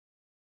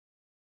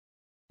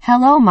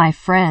Hello my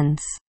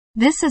friends.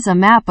 This is a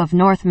map of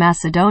North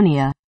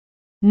Macedonia.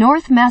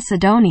 North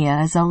Macedonia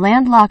is a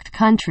landlocked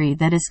country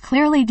that is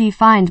clearly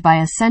defined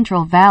by a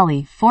central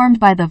valley formed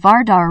by the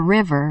Vardar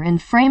River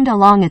and framed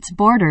along its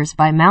borders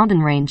by mountain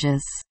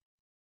ranges.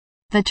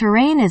 The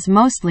terrain is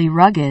mostly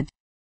rugged.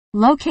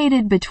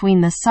 Located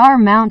between the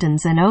Šar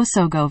Mountains and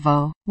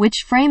Osogovo,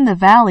 which frame the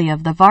valley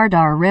of the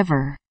Vardar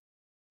River.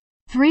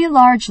 Three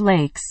large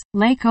lakes,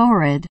 Lake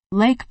Ohrid,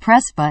 Lake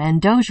Prespa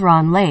and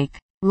Dojran Lake,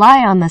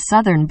 lie on the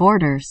southern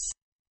borders.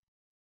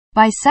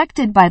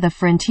 Bisected by the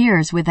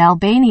frontiers with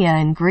Albania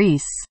and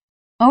Greece,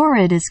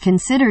 Ohrid is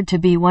considered to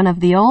be one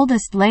of the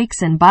oldest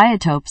lakes and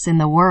biotopes in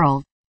the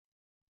world.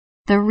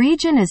 The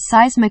region is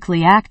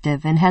seismically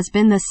active and has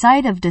been the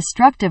site of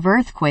destructive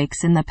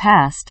earthquakes in the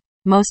past,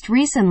 most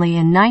recently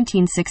in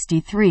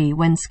 1963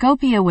 when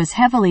Skopje was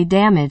heavily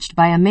damaged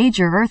by a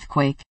major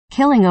earthquake,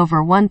 killing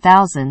over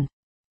 1,000.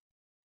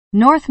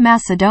 North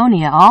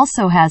Macedonia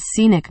also has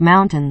scenic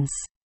mountains.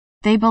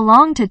 They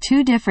belong to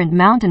two different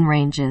mountain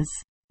ranges.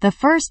 The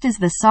first is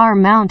the Šar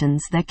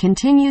Mountains that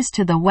continues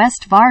to the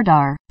west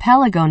Vardar,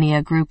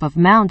 Pelagonia group of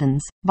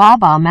mountains,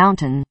 Baba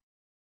Mountain.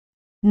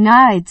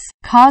 Neјzine,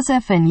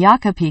 Kazif and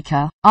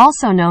Jakopika,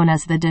 also known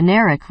as the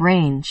Dinaric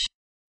Range.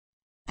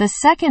 The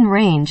second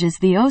range is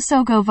the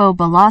Osogovo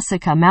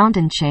Balasica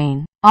mountain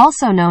chain,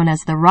 also known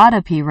as the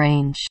Rodopi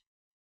Range.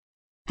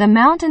 The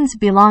mountains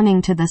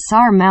belonging to the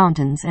Šar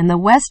Mountains and the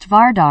West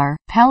Vardar,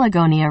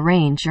 Pelagonia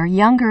Range are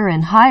younger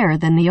and higher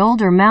than the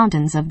older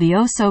mountains of the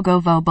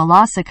Osogovo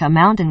Balasica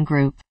mountain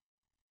group.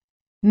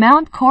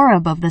 Mount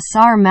Korab of the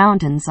Šar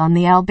Mountains on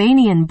the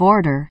Albanian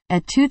border,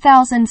 at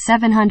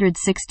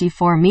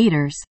 2,764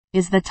 meters,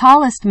 is the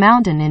tallest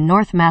mountain in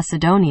North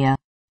Macedonia.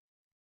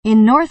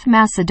 In North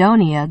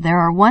Macedonia there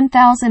are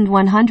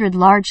 1,100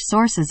 large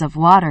sources of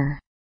water.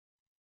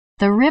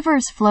 The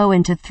rivers flow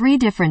into three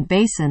different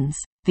basins: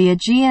 the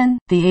Aegean,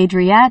 the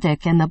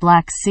Adriatic and the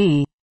Black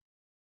Sea.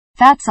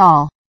 That's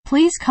all.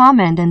 Please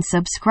comment and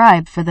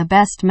subscribe for the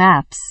best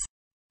maps.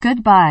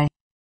 Goodbye.